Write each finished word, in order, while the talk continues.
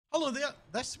Hello there.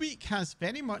 This week has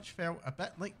very much felt a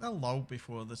bit like the lull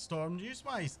before the storm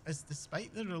news-wise, as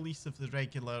despite the release of the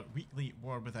regular weekly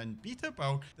War Within beta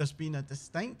build, there's been a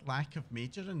distinct lack of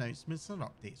major announcements or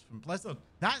updates from Blizzard.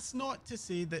 That's not to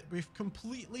say that we've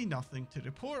completely nothing to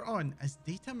report on, as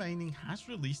data mining has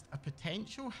released a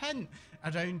potential hint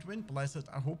around when Blizzard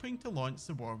are hoping to launch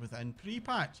the War Within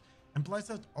pre-patch. And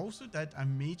Blizzard also did a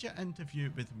major interview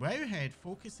with Wowhead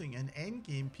focusing on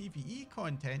endgame PvE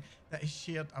content that has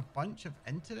shared a bunch of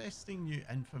interesting new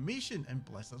information in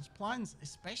Blizzard's plans,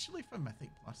 especially for Mythic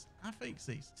Plus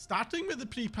affixes. Starting with the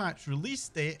pre-patch release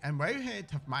date, and Wowhead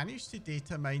have managed to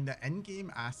data mine the in-game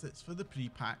assets for the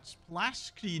pre-patch splash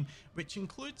screen, which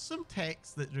includes some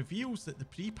text that reveals that the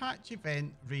pre-patch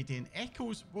event Radiant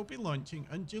Echoes will be launching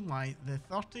on July the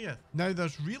 30th. Now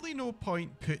there's really no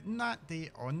point putting that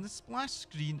date on the splash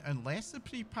screen unless the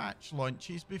pre-patch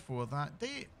launches before that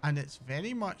date, and it's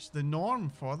very much the norm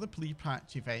for the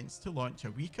pre-patch events to launch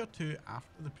a week or two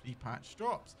after the pre-patch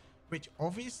drops, which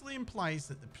obviously implies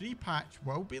that the pre-patch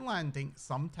will be landing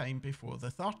sometime before the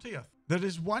 30th. There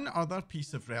is one other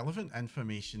piece of relevant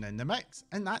information in the mix,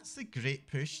 and that's the Great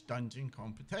Push Dungeon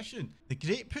competition. The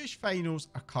Great Push finals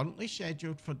are currently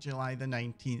scheduled for July the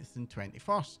 19th and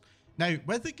 21st. Now,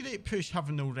 with the Great Push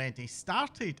having already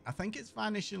started, I think it's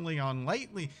vanishingly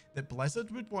unlikely that Blizzard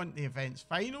would want the event's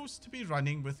finals to be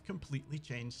running with completely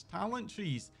changed talent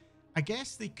trees. I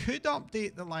guess they could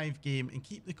update the live game and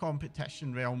keep the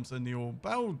competition realms in the old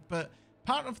build, but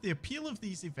part of the appeal of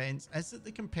these events is that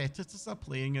the competitors are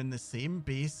playing in the same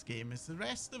base game as the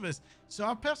rest of us, so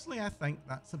I think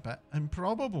that's a bit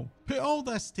improbable. Put all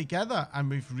this together and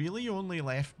we've really only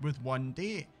left with one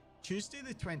date. Tuesday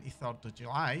the 23rd of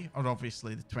July, or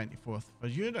obviously the 24th for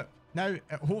Europe. Now, it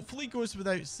hopefully goes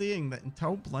without saying that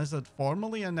until Blizzard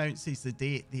formally announces the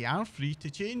date, they are free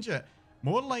to change it.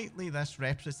 More likely this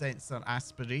represents their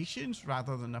aspirations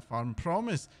rather than a firm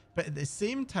promise, but at the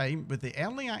same time, with the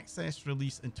early access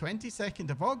release on 22nd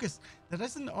of August, there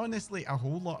isn't honestly a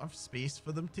whole lot of space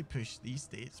for them to push these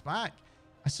dates back.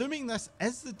 Assuming this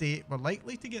is the date, we're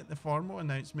likely to get the formal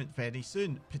announcement very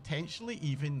soon, potentially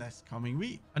even this coming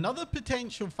week. Another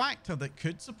potential factor that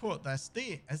could support this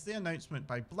date is the announcement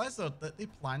by Blizzard that they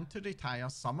plan to retire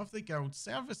some of the guild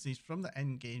services from the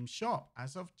in-game shop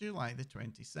as of July the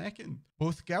 22nd.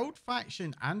 Both guild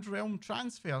faction and realm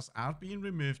transfers are being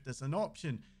removed as an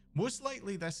option. Most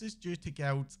likely this is due to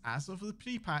guilds as of the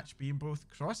pre-patch being both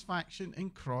cross-faction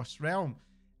and cross-realm.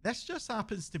 This just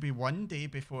happens to be one day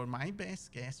before my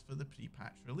best guess for the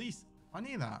pre-patch release.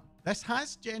 Funny that. This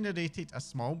has generated a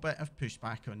small bit of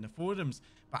pushback on the forums,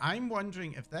 but I'm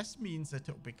wondering if this means that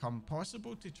it will become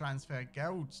possible to transfer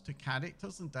guilds to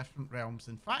characters in different realms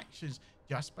and factions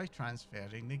just by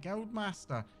transferring the guild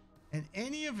master. In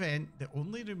any event, the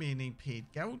only remaining paid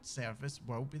guild service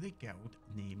will be the guild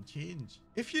name change.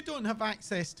 If you don't have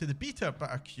access to the beta but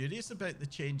are curious about the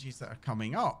changes that are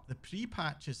coming up, the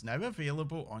pre-patch is now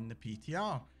available on the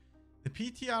PTR. The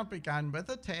PTR began with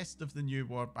a test of the new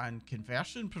Warband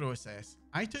conversion process.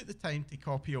 I took the time to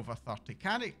copy over 30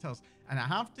 characters, and I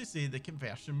have to say the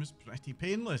conversion was pretty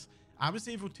painless. I was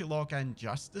able to log in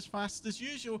just as fast as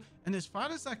usual, and as far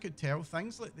as I could tell,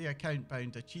 things like the account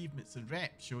bound achievements and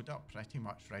reps showed up pretty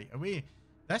much right away.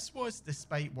 This was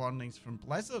despite warnings from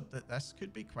Blizzard that this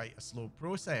could be quite a slow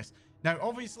process. Now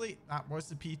obviously that was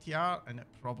the PTR and it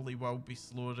probably will be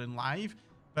slower in live,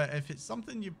 but if it's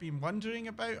something you've been wondering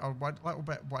about or a little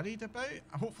bit worried about,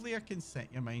 hopefully I can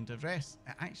set your mind at rest.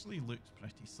 It actually looks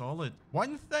pretty solid.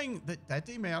 One thing that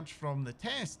did emerge from the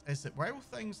test is that while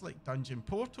things like dungeon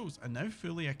portals are now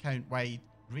fully account wide,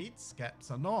 raid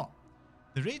skips are not.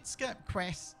 The raid skip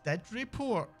quests did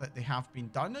report that they have been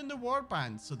done in the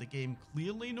Warband, so the game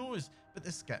clearly knows, but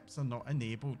the skips are not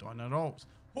enabled on our alts.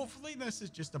 Hopefully this is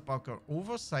just a bug or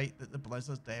oversight that the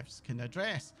Blizzard devs can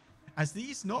address, as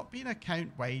these not being account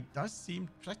wide does seem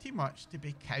pretty much to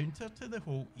be counter to the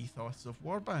whole ethos of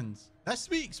warbands. This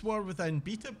week's War Within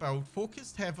beta build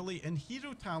focused heavily in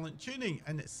hero talent tuning,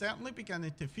 and it's certainly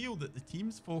beginning to feel that the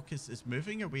team's focus is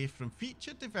moving away from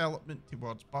feature development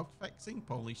towards bug fixing,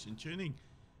 polish and tuning.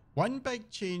 One big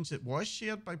change that was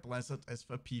shared by Blizzard is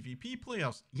for PvP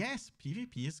players. Yes,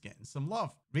 PvP is getting some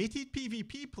love. Rated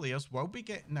PvP players will be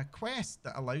getting a quest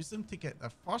that allows them to get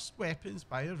their first weapons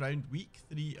by around week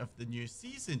 3 of the new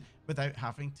season without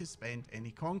having to spend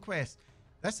any conquest.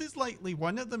 This is likely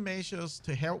one of the measures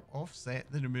to help offset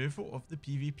the removal of the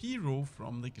PvP role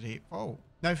from the Great Vault.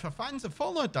 Now for fans of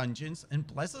Fallout dungeons, and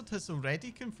Blizzard has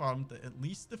already confirmed that at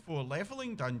least the 4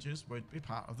 leveling dungeons would be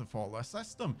part of the Fallout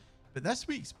system. But this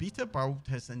week's beta build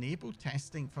has enabled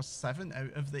testing for 7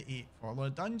 out of the 8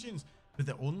 Fallout dungeons, with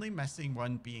the only missing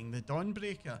one being the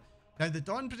Dawnbreaker. Now, the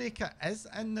Dawnbreaker is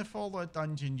in the Follow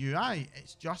Dungeon UI,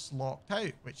 it's just locked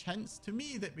out, which hints to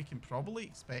me that we can probably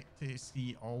expect to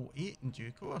see all 8 in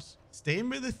due course. Staying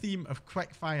with the theme of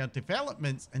quickfire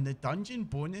developments, in the dungeon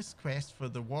bonus quest for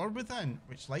the War Within,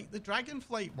 which like the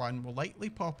Dragonflight one will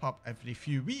likely pop up every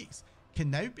few weeks,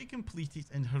 can now be completed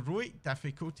in heroic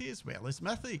difficulty as well as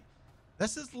mythic.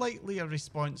 This is likely a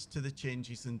response to the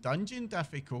changes in dungeon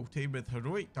difficulty, with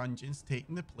heroic dungeons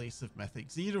taking the place of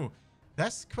Mythic 0.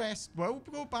 This quest will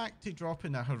go back to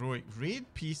dropping a heroic raid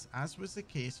piece, as was the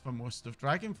case for most of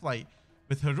Dragonflight.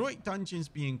 With heroic dungeons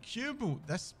being queuable,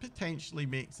 this potentially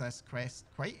makes this quest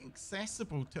quite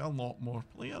accessible to a lot more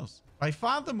players. By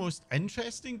far the most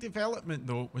interesting development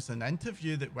though was an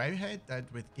interview that Wowhead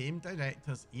did with game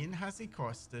directors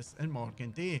Hazzikostas and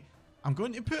Morgan Day. I'm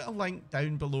going to put a link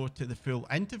down below to the full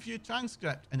interview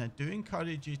transcript, and I do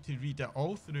encourage you to read it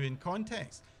all through in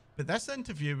context. But this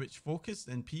interview, which focused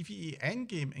in PvE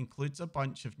endgame, includes a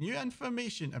bunch of new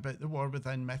information about the War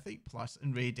Within Mythic Plus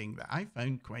and raiding that I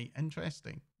found quite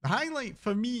interesting. The highlight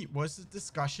for me was the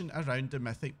discussion around the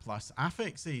Mythic Plus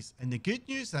affixes, and the good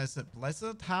news is that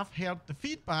Blizzard have heard the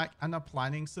feedback and are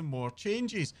planning some more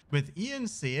changes, with Ian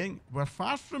saying, "We're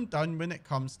far from done when it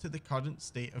comes to the current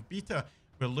state of beta.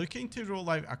 We're looking to roll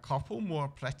out a couple more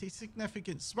pretty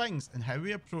significant swings in how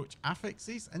we approach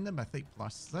affixes in the Mythic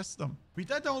Plus system." We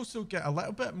did also get a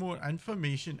little bit more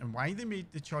information on why they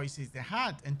made the choices they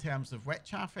had in terms of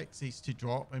which affixes to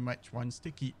drop and which ones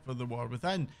to keep for the War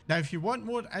Within. Now, if you want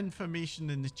more information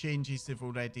on the changes they've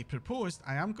already proposed,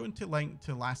 I am going to link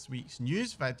to last week's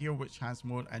news video, which has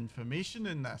more information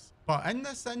in this. But in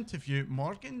this interview,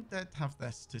 Morgan did have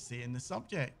this to say in the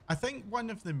subject. "I think one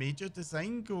of the major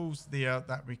design goals there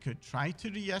that we could try to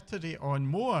reiterate on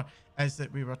more is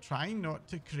that we were trying not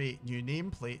to create new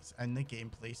nameplates in the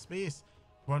gameplay space.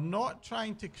 We're not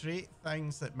trying to create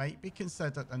things that might be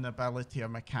considered an ability or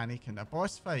mechanic in a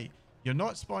boss fight. You're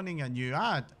not spawning a new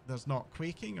ad. There's not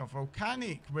quaking or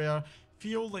volcanic, where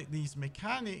feel like these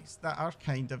mechanics that are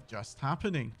kind of just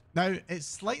happening." Now, it's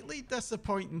slightly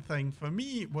disappointing thing for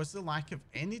me was the lack of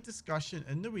any discussion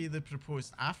in the way the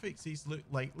proposed affixes look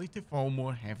likely to fall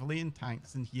more heavily in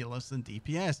tanks and healers than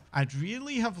DPS. I'd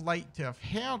really have liked to have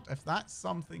heard if that's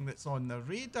something that's on the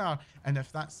radar and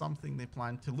if that's something they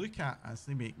plan to look at as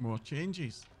they make more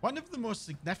changes. One of the most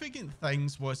significant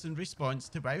things was in response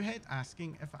to Wowhead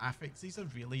asking if affixes are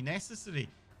really necessary.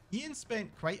 Ian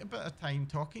spent quite a bit of time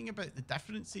talking about the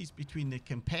differences between the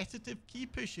competitive key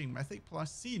pushing Mythic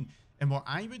Plus scene and what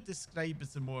I would describe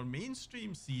as the more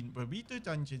mainstream scene, where we do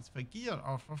dungeons for gear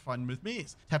or for fun with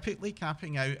mates, typically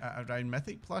capping out at around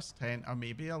Mythic Plus 10 or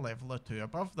maybe a level or 2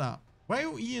 above that.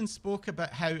 While Ian spoke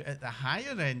about how at the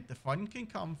higher end the fun can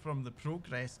come from the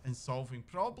progress in solving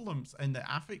problems and the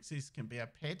affixes can be a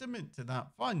pediment to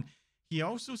that fun, he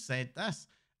also said this: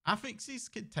 "Affixes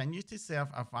continue to serve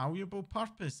a valuable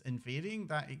purpose in varying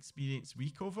that experience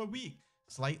week over week,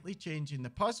 slightly changing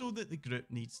the puzzle that the group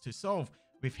needs to solve.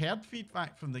 We've heard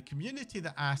feedback from the community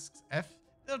that asks if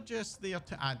they're just there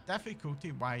to add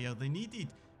difficulty, why are they needed?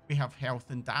 We have health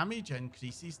and damage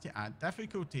increases to add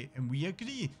difficulty, and we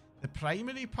agree. The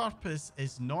primary purpose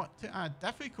is not to add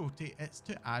difficulty, it's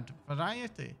to add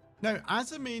variety." Now,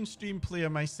 as a mainstream player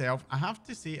myself, I have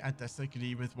to say I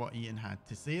disagree with what Ian had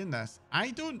to say in this.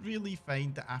 I don't really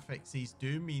find that affixes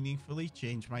do meaningfully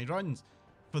change my runs.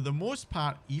 For the most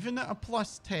part, even at a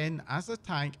plus 10 as a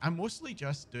tank, I'm mostly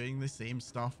just doing the same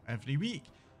stuff every week.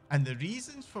 And the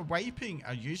reasons for wiping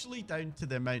are usually down to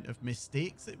the amount of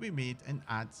mistakes that we made in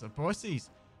ads or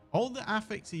bosses. All the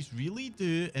affixes really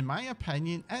do, in my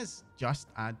opinion, is just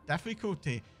add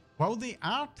difficulty. While they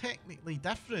are technically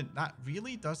different, that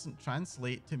really doesn't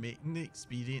translate to making the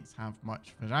experience have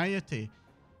much variety.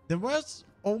 There was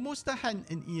almost a hint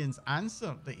in Ian's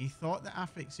answer that he thought the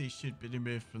affixes should be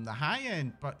removed from the high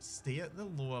end but stay at the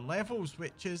lower levels,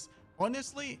 which is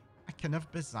honestly a kind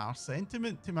of bizarre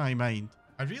sentiment to my mind.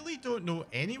 I really don't know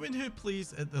anyone who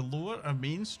plays at the lower or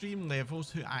mainstream levels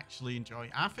who actually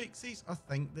enjoy affixes or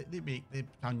think that they make the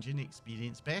dungeon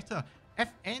experience better. If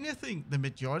anything, the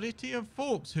majority of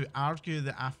folks who argue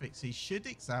that affixes should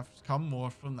exist come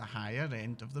more from the higher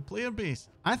end of the player base.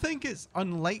 I think it's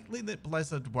unlikely that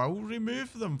Blizzard will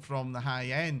remove them from the high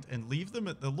end and leave them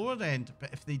at the lower end,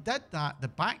 but if they did that, the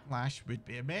backlash would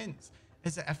be immense,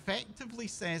 as it effectively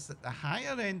says that the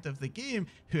higher end of the game,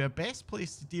 who are best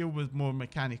placed to deal with more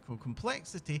mechanical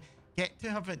complexity, get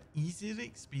to have an easier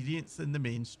experience than the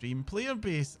mainstream player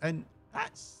base, and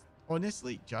that's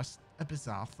honestly just a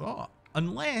bizarre thought.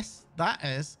 Unless, that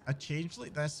is, a change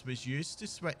like this was used to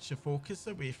switch the focus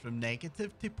away from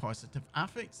negative to positive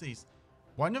affixes.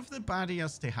 One of the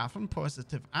barriers to having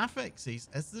positive affixes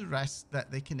is the risk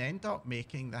that they can end up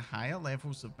making the higher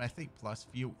levels of Mythic Plus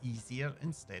feel easier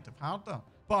instead of harder.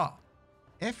 But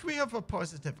if we have a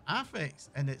positive affix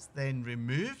and it's then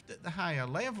removed at the higher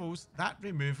levels, that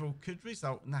removal could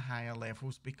result in the higher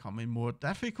levels becoming more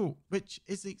difficult, which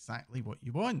is exactly what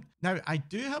you want. Now, I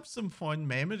do have some fond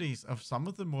memories of some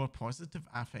of the more positive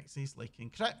affixes like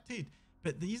Encrypted,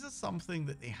 but these are something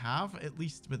that they have, at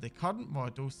least with the current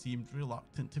model, seemed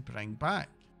reluctant to bring back.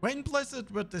 When Blizzard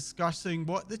were discussing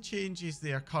what the changes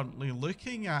they are currently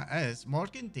looking at is,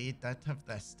 Morgan Day did have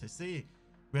this to say.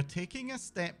 We're taking a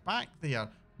step back there.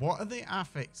 What are the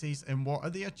affixes and what are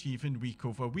they achieving week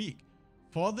over week?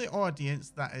 For the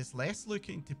audience that is less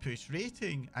looking to push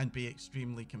rating and be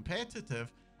extremely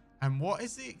competitive, and what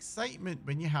is the excitement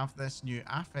when you have this new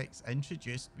affix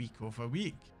introduced week over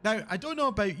week? Now, I don't know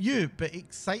about you, but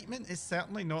excitement is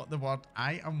certainly not the word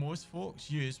I and most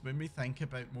folks use when we think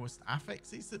about most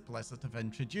affixes that Blizzard have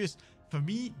introduced. For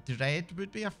me, dread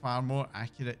would be a far more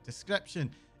accurate description.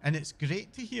 And it's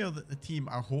great to hear that the team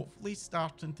are hopefully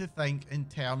starting to think in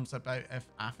terms about if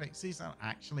affixes are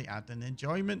actually adding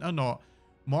enjoyment or not.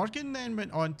 Morgan then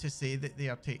went on to say that they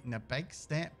are taking a big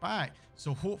step back,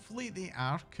 so hopefully they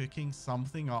are cooking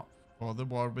something up for the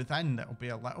War Within that will be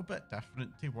a little bit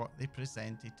different to what they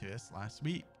presented to us last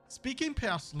week. Speaking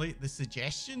personally, the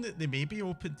suggestion that they may be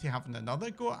open to having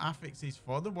another go at affixes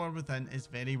for the War Within is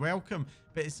very welcome,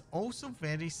 but it's also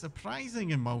very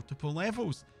surprising in multiple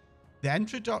levels. The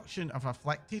introduction of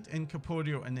Afflicted,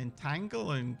 Incorporeal and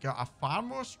Entangling got a far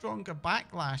more stronger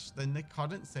backlash than the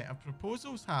current set of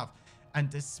proposals have, and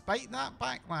despite that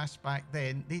backlash back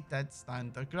then, they did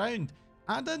stand their ground.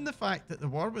 Add in the fact that the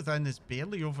War Within is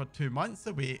barely over 2 months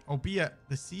away, albeit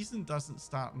the season doesn't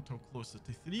start until closer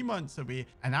to 3 months away,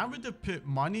 and I would have put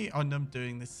money on them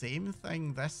doing the same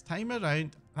thing this time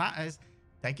around, that is,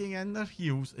 digging in their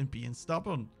heels and being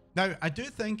stubborn. Now, I do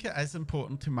think it is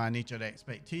important to manage your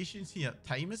expectations here.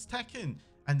 Time is ticking,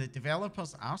 and the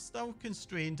developers are still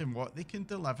constrained in what they can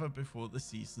deliver before the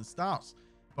season starts.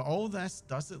 But all this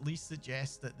does at least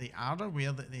suggest that they are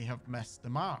aware that they have missed the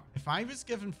mark. If I was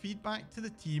given feedback to the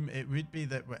team, it would be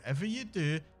that whatever you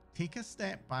do, take a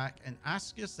step back and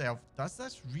ask yourself, does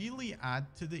this really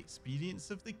add to the experience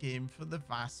of the game for the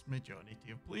vast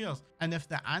majority of players? And if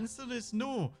the answer is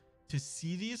no, to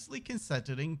seriously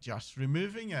considering just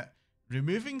removing it.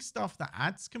 Removing stuff that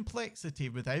adds complexity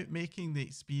without making the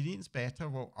experience better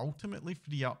will ultimately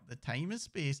free up the time and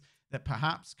space that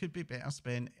perhaps could be better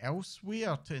spent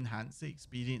elsewhere to enhance the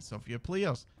experience of your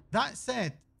players. That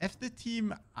said, if the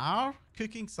team are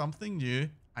cooking something new,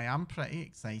 I am pretty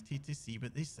excited to see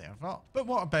what they serve up. But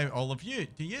what about all of you?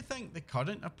 Do you think the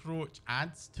current approach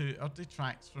adds to or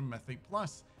detracts from Mythic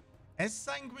Plus? Is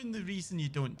Sanguine the reason you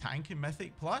don't tank in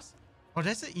Mythic Plus? Or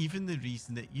is it even the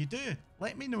reason that you do?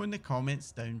 Let me know in the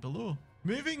comments down below.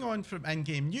 Moving on from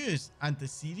in-game news, and the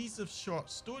series of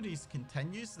short stories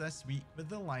continues this week with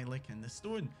the Lilac and the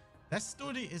Stone. This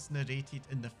story is narrated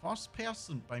in the first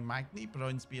person by Magni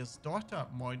Bronzebeard's daughter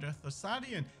Moira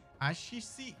Thosarian, as she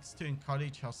seeks to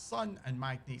encourage her son and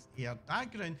Magni's heir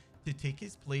Dagran to take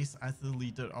his place as the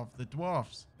leader of the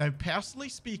dwarves. Now, personally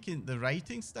speaking, the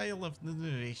writing style of the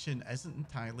narration isn't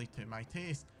entirely to my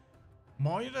taste.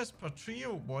 Moira's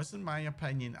portrayal was, in my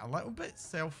opinion, a little bit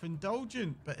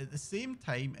self-indulgent, but at the same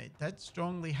time it did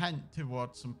strongly hint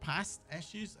towards some past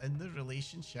issues in the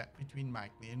relationship between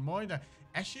Magni and Moira,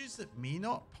 issues that may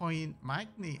not point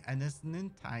Magni in as an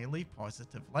entirely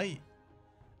positive light.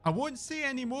 I won't say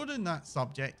any more on that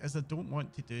subject as I don't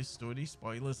want to do story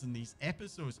spoilers in these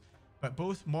episodes, but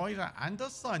both Moira and her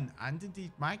son, and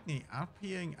indeed Magni, are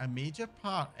playing a major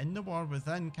part in the War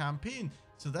Within campaign,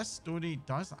 so this story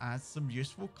does add some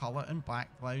useful colour and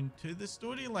background to the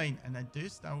storyline, and I do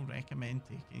still recommend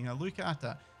taking a look at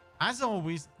it. As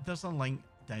always, there's a link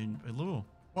down below.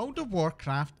 World of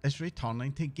Warcraft is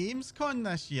returning to Gamescon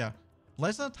this year.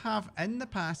 Blizzard have in the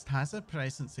past has a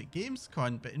presence at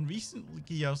Gamescon, but in recent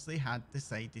years they had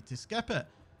decided to skip it.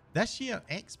 This year,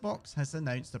 Xbox has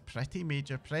announced a pretty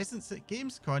major presence at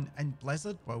Gamescon, and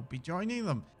Blizzard will be joining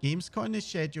them. Gamescon is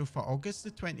scheduled for August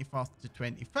the 21st to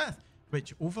 25th,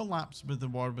 which overlaps with the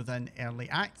War Within early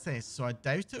access, so I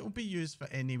doubt it will be used for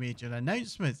any major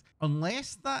announcements,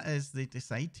 unless that is they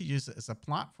decide to use it as a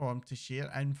platform to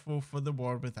share info for the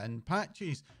War Within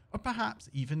patches, or perhaps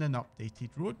even an updated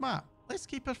roadmap. Let's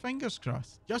keep our fingers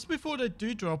crossed. Just before I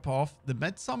do drop off, the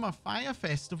Midsummer Fire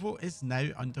Festival is now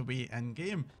underway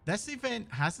in-game. This event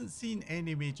hasn't seen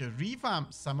any major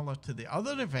revamps similar to the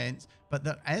other events, but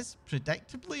there is,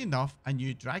 predictably enough, a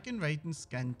new dragon riding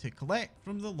skin to collect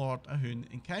from the Lord Ahun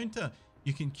encounter.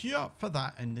 You can queue up for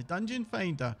that in the Dungeon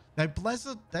Finder. Now,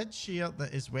 Blizzard did share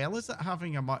that as well as it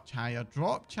having a much higher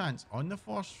drop chance on the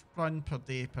first run per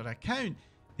day per account,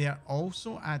 they are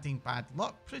also adding bad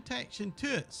luck protection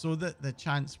to it so that the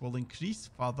chance will increase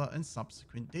further in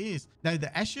subsequent days. Now,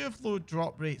 the issue of low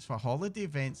drop rates for holiday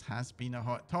events has been a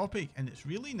hot topic, and it's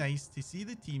really nice to see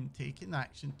the team taking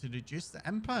action to reduce the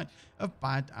impact of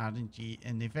bad RNG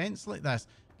in events like this.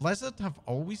 Blizzard have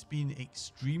always been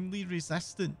extremely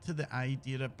resistant to the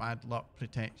idea of bad luck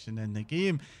protection in the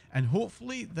game, and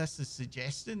hopefully this is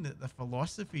suggesting that the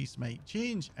philosophies might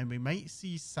change and we might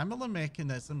see similar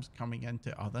mechanisms coming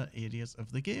into other areas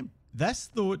of the game.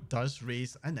 This though does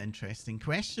raise an interesting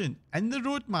question. In the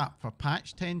roadmap for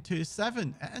patch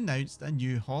 10.2.7, it announced a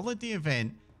new holiday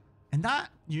event, and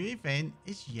that new event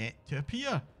is yet to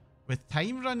appear. With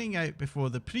time running out before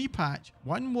the pre-patch,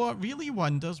 one really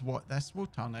wonders what this will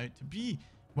turn out to be.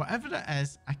 Whatever it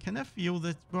is, I kind of feel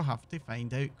that we'll have to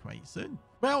find out quite soon.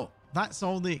 Well, that's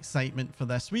all the excitement for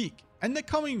this week. In the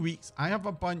coming weeks, I have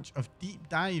a bunch of deep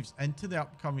dives into the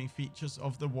upcoming features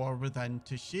of the War Within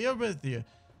to share with you,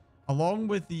 along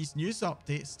with these news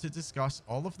updates to discuss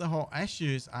all of the hot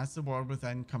issues as the War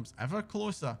Within comes ever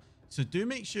closer. So do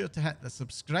make sure to hit the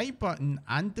subscribe button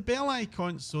and the bell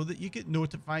icon so that you get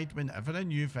notified whenever a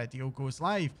new video goes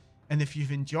live. And if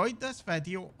you've enjoyed this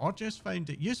video or just found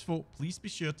it useful, please be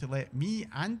sure to let me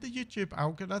and the YouTube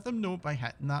algorithm know by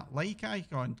hitting that like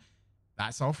icon.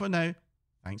 That's all for now.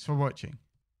 Thanks for watching.